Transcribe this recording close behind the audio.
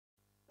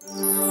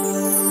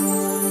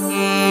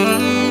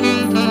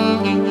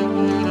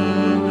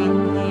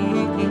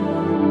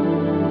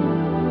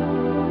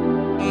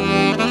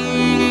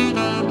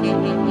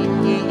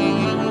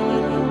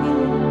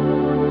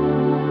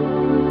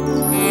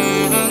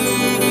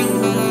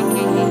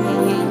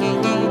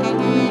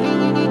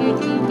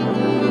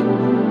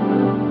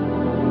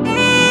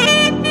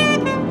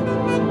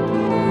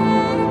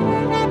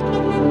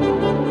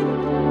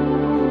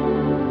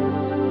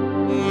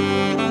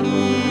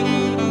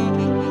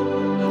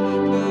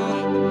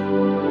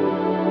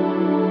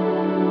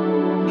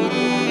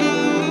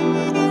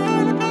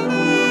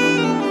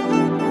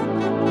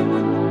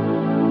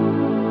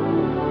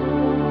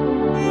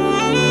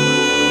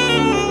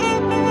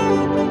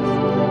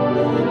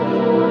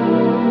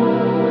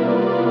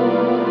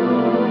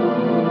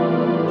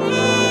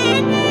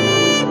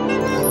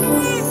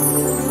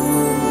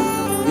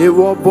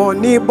Ewo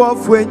boni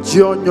bofwe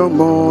jonyo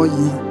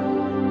moyi.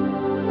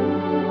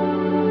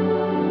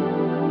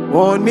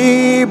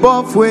 Boni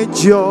bofwe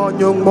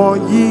jonyo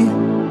moyi.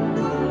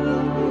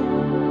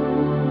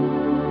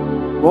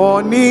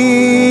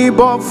 Boni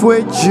bofwe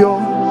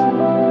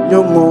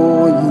jonyo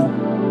moyi.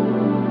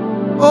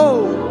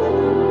 Oh,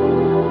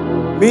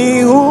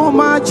 mi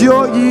huma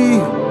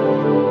joyi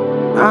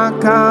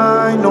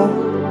akaino.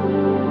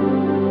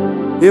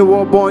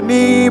 Ewo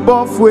boni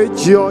bofwe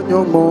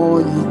jonyo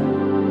moyi.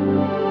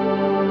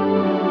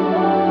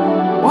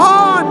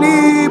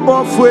 Boni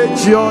bofwe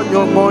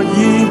jonyo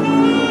moyi.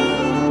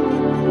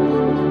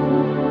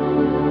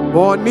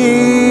 Boni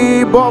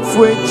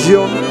bofwe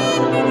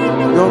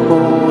jonyo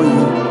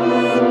moyi.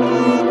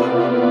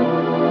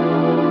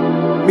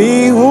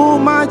 Mi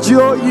huma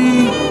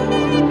joyi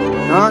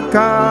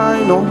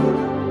akaino.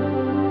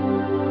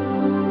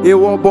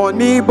 Ewo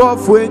boni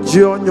bofwe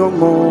jonyo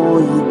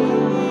moyi.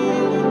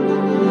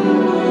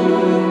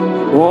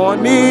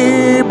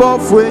 Boni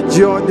bofwe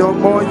jonyo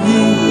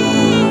moyi.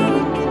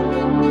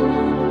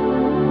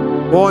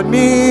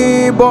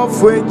 Boni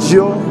bofwe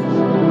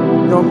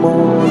jonyo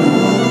moyi.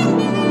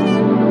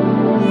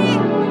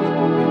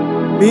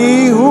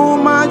 Mi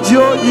huma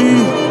joyi.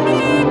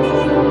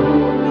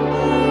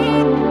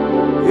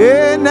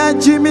 Ena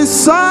Jimmy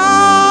Sane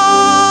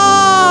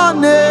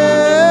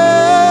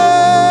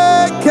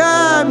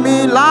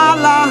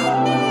Kemilala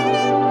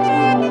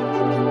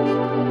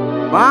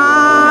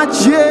Ma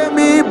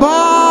Jimmy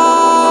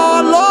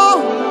Bolo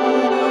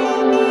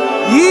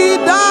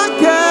Ida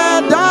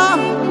Keda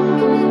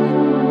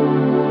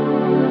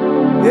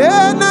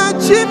Ena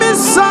Jimmy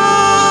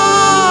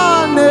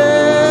Sane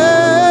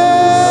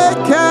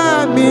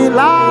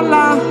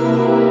Kemilala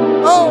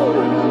Oh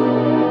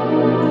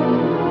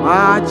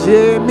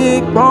Majemi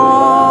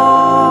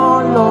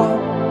Bolo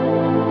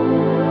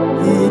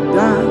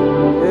Ida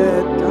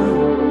Eta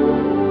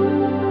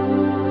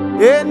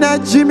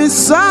Energy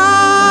Misane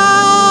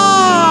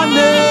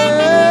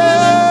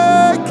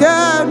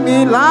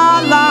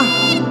Kemilala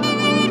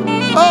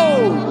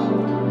Oh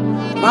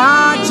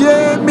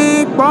Majemi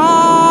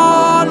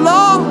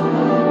Bolo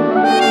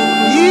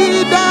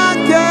Ida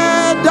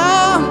Keda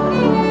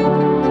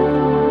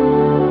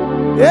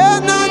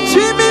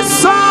Energy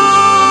Misane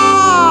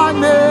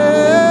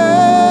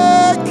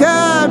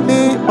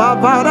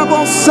Bavara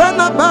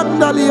Bosena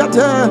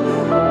Bandaliate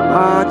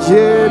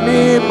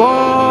Ajemi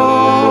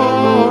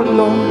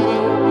Bolo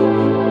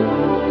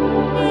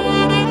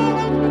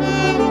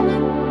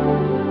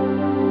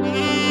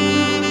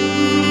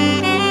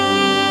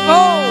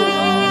Oh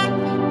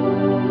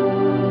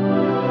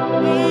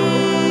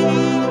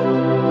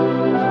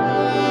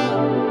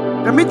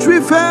Dimitri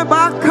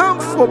Fairback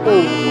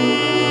comfortable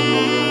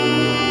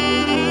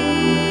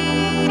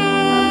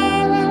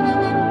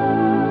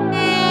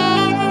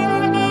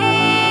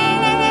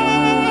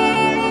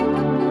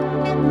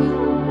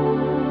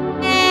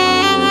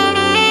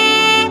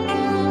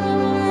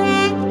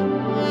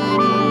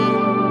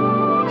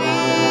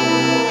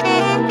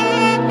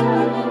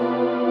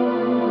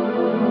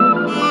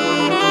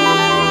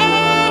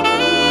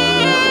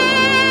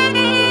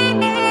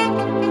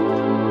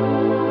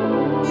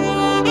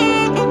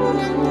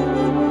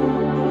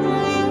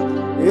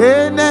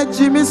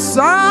Jimmy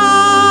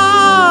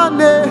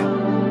Sane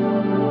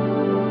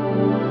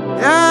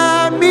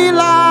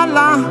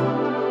Emilala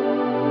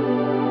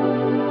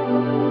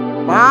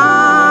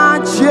Ma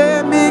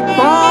Jimmy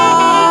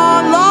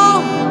Bolo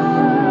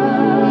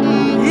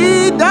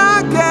Ida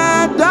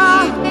Keda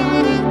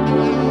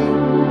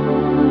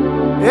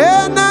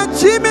Ena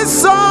Jimmy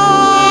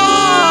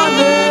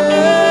Sane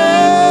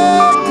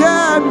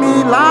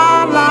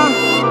Emilala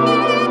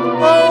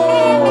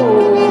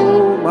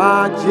Oh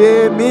Ma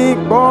Jimmy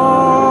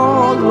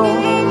Bolo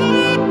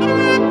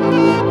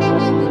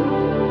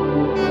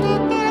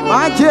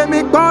Ma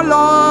Jimmy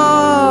Bolo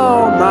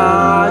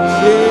Ma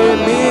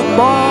Jimmy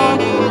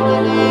Bolo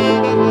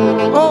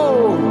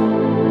Oh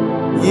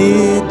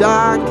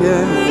Yidake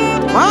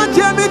Ma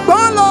Jimmy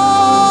Bolo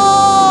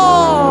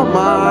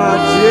Ma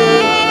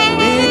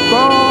Jimmy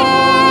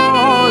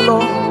Bolo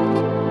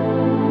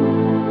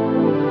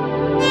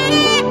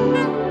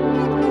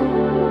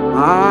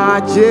Ma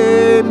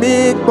Jimmy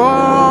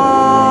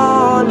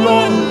Bolo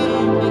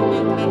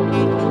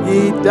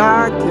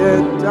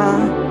Idaketa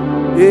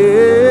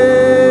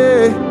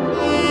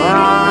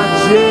Ma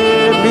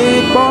Jimmy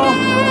Bolo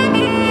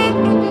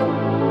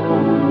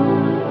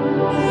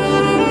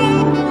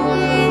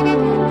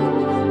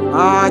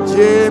Ma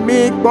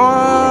Jimmy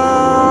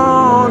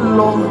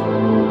Bolo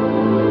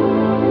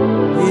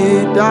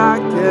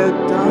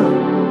Idaketa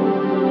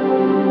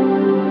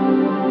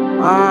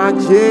Ma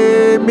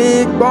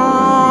Jimmy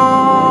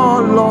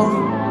Bolo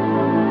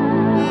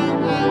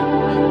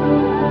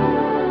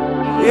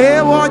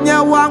Ewonye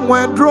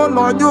wangwendro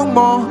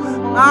lonyumo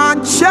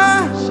anche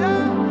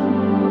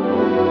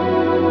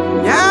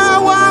Nye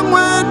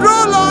wangwendro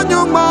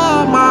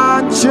lonyumo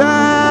manche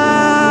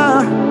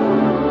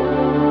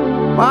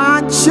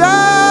Manche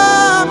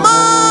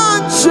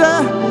Manche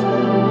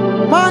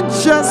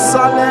Manche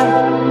sale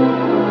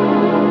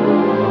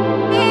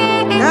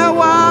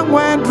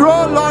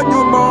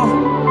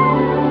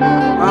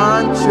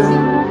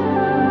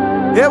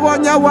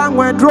Ewonya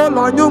wangwe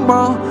drolo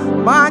nyumo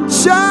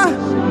mancha.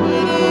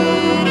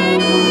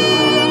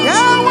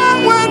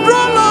 Wangwe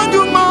drolo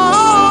nyumo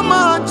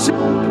mancha.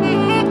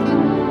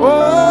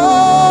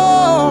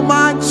 Oh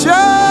mancha,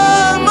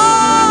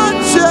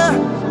 mancha,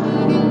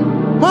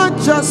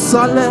 mancha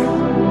sale.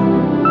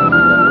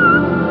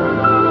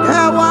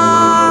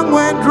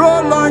 Wangwe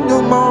drolo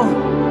nyumo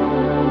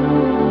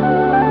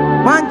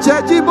mancha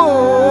jibo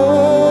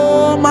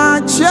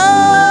mancha,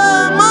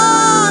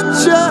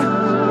 mancha.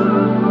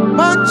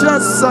 Mancha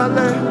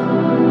sale,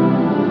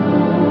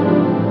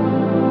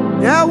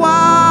 ewa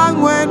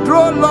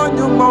ngwendro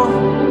lonyumo,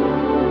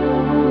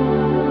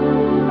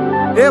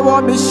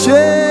 ewa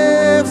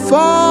mishe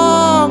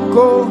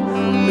fonko,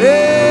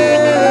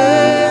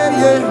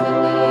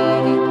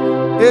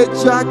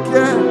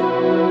 echake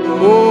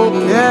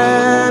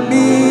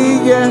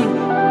okemiye,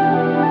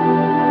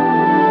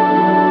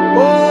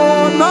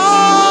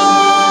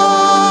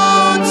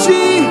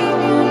 onochi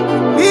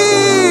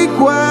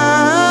ikwe.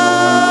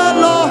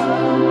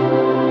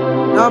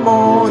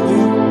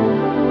 Amoni,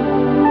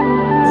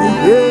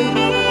 Ihe,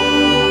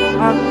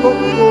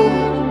 Akoko,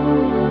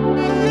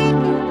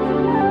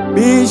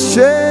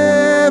 Mishe,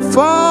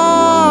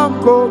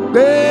 Fonko,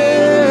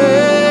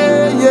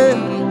 Beye.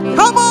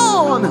 Come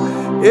on,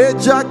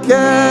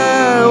 Ejake,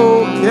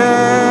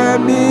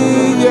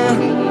 Okemiye.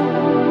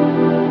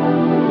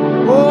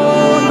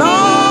 Oh,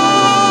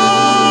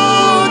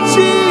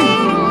 Nochi,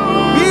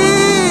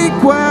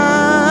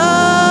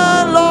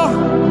 Ikwelo,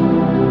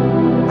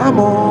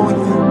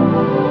 Amoni.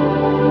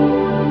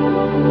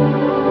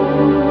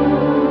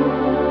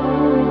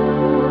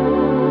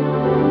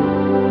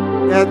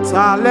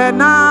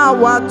 Etalena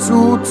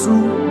watutu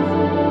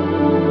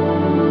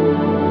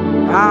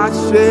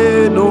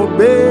ashe no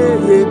be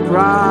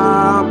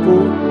krapo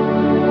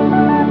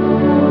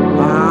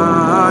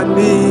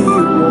ani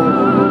wo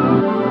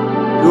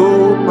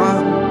yoba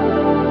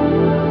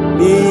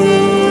ni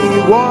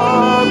wo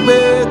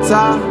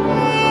beta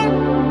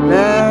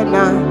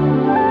lena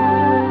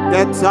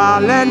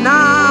etalena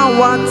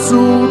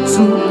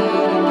watutu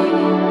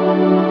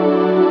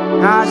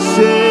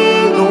ashe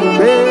no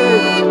be.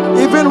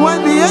 Even when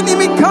the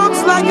enemy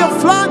comes like a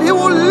flood, he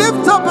will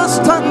lift up a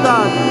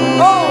standard.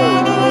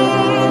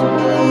 Oh!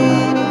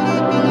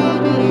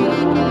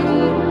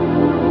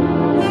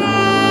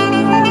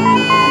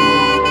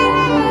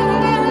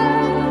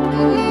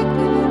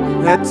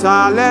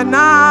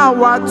 Etalena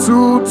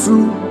watutu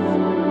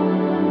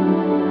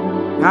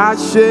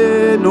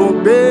ashe no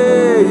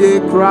be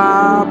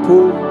krapo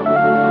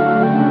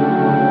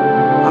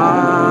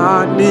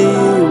ani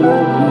wo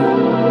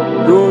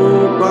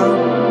yoba.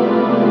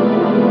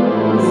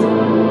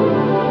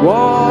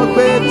 What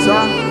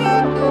better?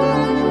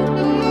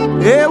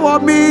 Ewo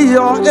mi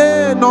yo,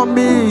 no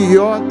mi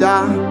yo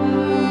da.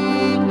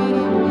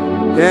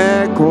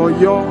 Eko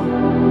yo,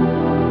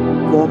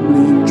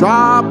 komli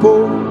trapo.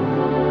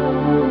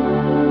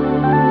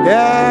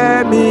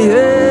 Mi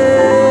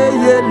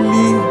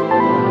yeli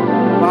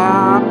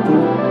papo.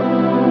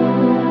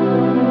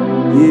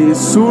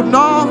 Yesu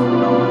no,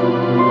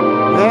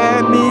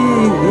 mi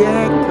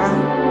yeka.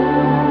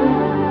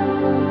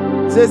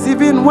 Says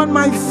even when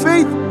my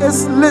faith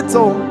is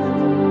little,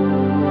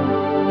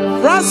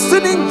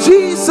 trusting in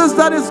Jesus,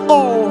 that is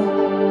all.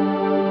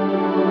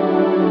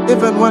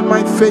 Even when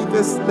my faith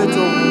is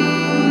little.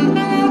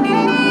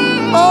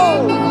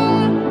 Oh!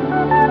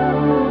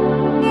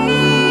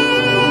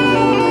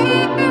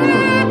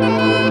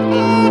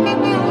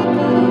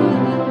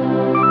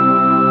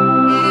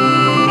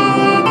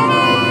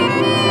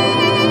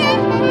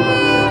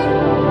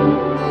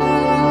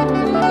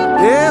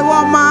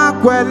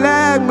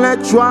 Makwele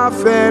mlechwa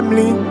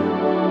family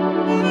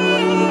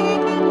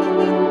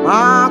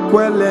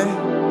Makwele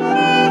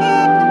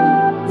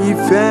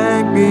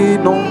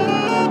ifengbino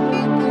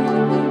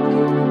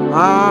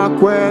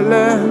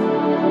Makwele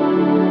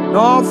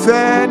no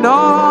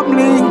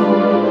phenomly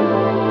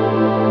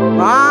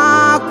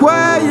Makwe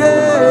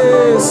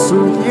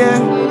Yesu ye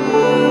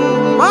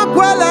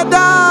Makwele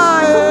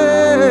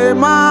dae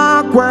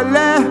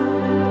Makwele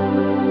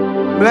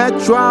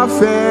mlechwa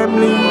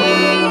family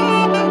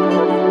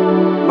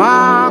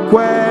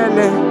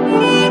Makwele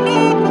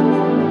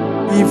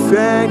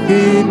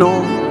ifengino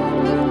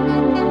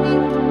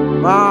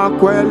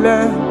Makwele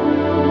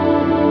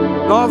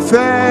no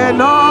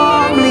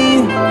phenomly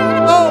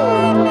Oh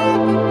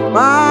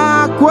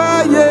Makwe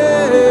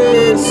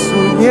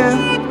Yesu ye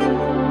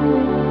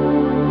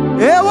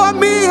Ewa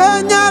mi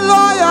enya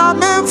loya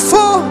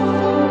menfo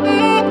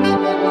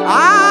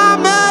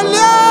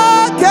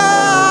Amelieke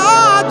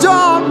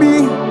ajomi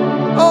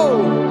Oh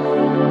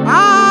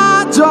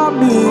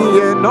Ajomi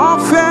no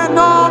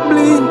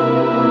phenomenally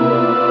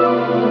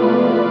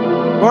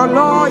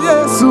Olo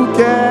Yesu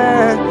ke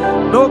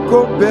no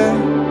kobe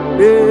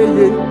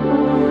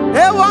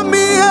Ewa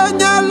mi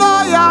enya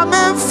loya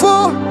menfo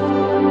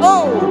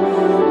Oh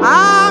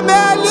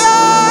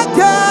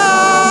Amelieke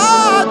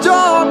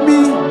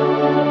ajomi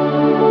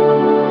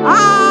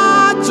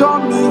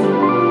Ajomi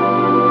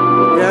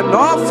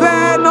no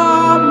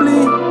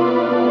phenomenally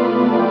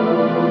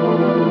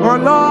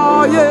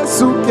Kolo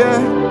Yesuke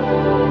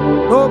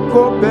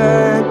oko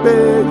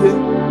bebeye.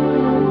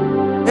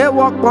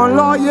 Ewo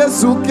kolo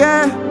Yesuke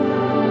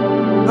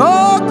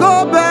oko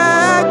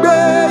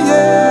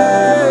bebeye.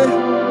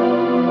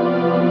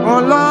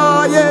 Kolo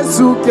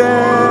Yesuke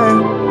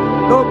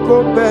oko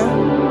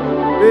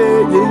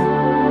bebeye.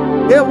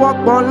 Ewo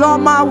kolo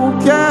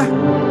mawuke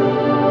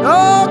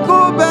oko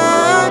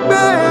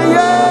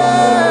bebeye.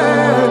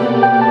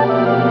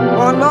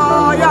 Kolo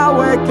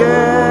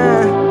Yahwehke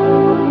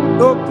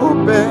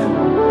okube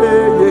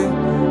eye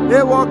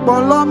ewo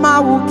kpọlọ ma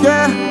wuke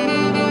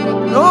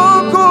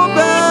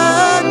okube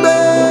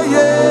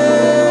eye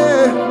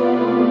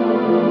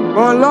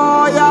kpọlọ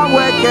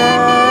Yahwehke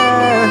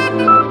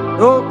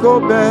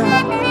okube